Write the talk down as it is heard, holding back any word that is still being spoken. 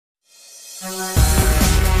Hello,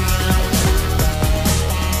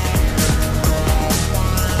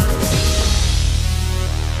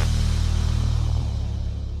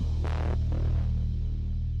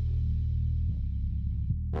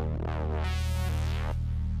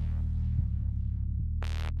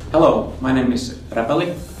 my name is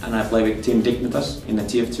Rapeli and I play with Team Dignitas in the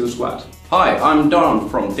TF2 squad. Hi, I'm Don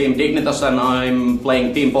from Team Dignitas and I'm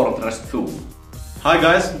playing Team Fortress 2. Hi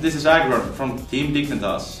guys, this is Agron from Team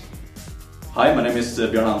Dignitas. Hi, my name is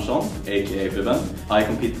Björn Andersson, aka Bibben. I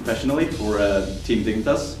compete professionally for Team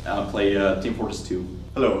Dignitas and I play Team Fortress 2.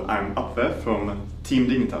 Hello, I'm Appe from Team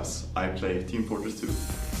Dignitas. I play Team Fortress 2.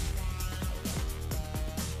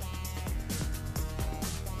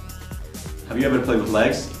 Have you ever played with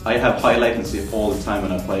lags? I have high latency all the time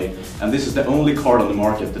when I play, and this is the only card on the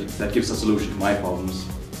market that gives a solution to my problems.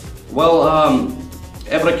 Well,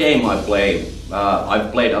 every game I play,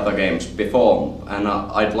 I've played other games before and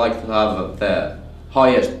I'd like to have the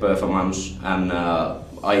highest performance and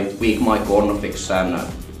I tweak my config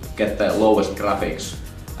and get the lowest graphics.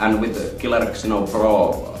 And with the Killer Xeno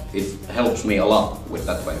Pro, it helps me a lot with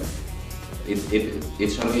that way.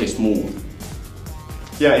 It's really smooth.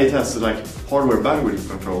 Yeah, it has like hardware bandwidth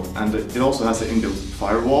control and it also has an inbuilt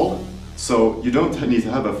firewall. So you don't need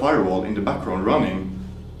to have a firewall in the background running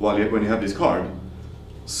when you have this card.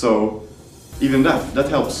 So even that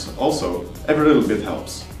helps also. Every little bit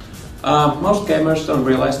helps. Most gamers don't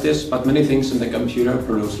realize this, but many things in the computer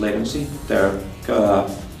produce latency. Their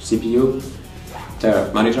CPU,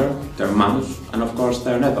 their monitor, their mouse, and of course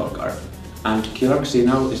their network card. And Killer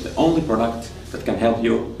Xeno is the only product that can help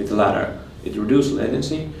you with the latter. It reduces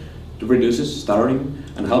latency, it reduces stuttering,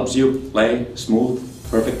 and helps you play smooth,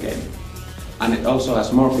 perfect game. And it also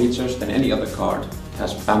has more features than any other card. It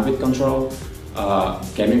has bandwidth control,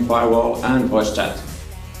 gaming firewall, and voice chat.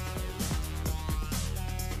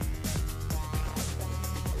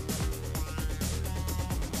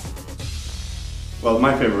 Well,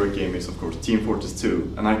 my favorite game is of course Team Fortress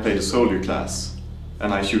 2, and I play the soldier class,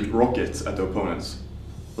 and I shoot rockets at the opponents.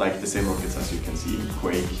 Like the same rockets as you can see in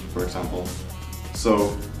Quake, for example.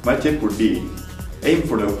 So my tip would be, aim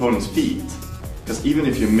for the opponent's feet, because even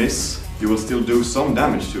if you miss, you will still do some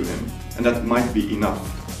damage to him, and that might be enough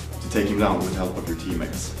to take him down with the help of your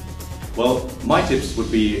teammates. Well, my tips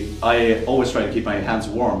would be, I always try to keep my hands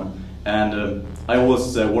warm, and I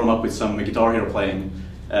always warm up with some Guitar Hero playing,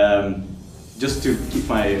 just to keep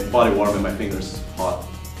my body warm and my fingers hot.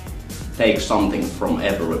 Take something from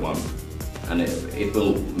everyone and it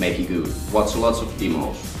will make you good. Watch lots of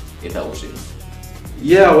demos, it helps you.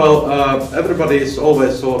 Yeah, well, everybody is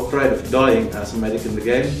always so afraid of dying as a medic in the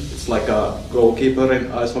game. It's like a goalkeeper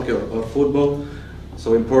in ice hockey or football,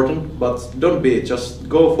 so important. But don't be, just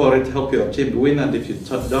go for it, help your team win, and if you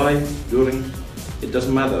die during, it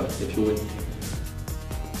doesn't matter if you win.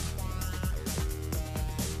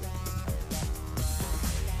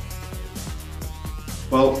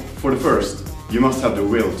 Well, for the first, you must have the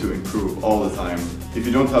will to improve all the time. If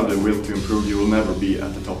you don't have the will to improve, you will never be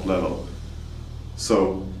at the top level.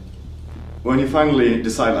 So, when you finally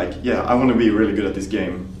decide like, yeah, I want to be really good at this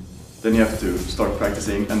game, then you have to start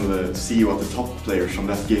practicing and see what the top players from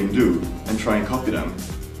that game do and try and copy them.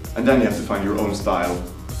 And then you have to find your own style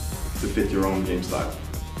to fit your own game style.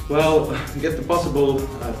 Well, get the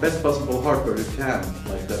best possible hardware you can,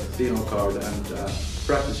 like the Xeno card, and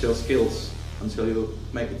practice your skills until you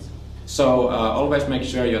make it. So always make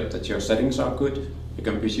sure that your settings are good, your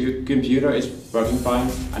computer is working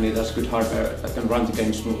fine, and it has good hardware that can run the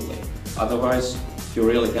game smoothly. Otherwise, you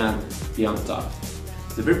really can't be on top.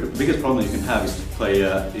 The biggest problem you can have is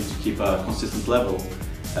to keep a consistent level,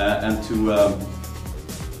 and to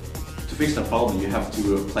fix that problem you have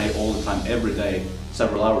to play all the time, every day,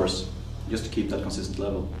 several hours, just to keep that consistent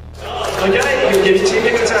level. Okay, you give your team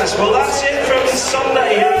Dignitas. Well, that's it from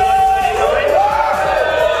Sunday.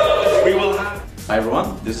 Hi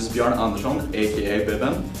everyone, this is Björn Andersson, aka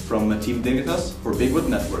Bibben, from Team Dignitas for Bigfoot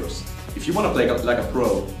Networks. If you want to play like a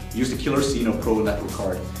pro, use the Killer Xeno Pro network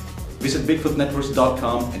card. Visit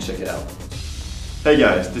bigfootnetworks.com and check it out. Hey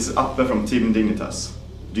guys, this is Appe from Team Dignitas.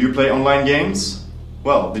 Do you play online games?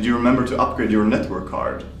 Well, did you remember to upgrade your network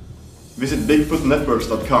card? Visit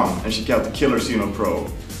bigfootnetworks.com and check out the Killer Xeno Pro,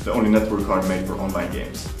 the only network card made for online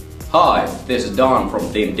games. Hi, this is Don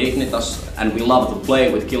from Team Dignitas and we love to play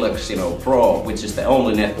with Killer Xeno Pro, which is the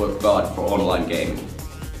only network card for online gaming.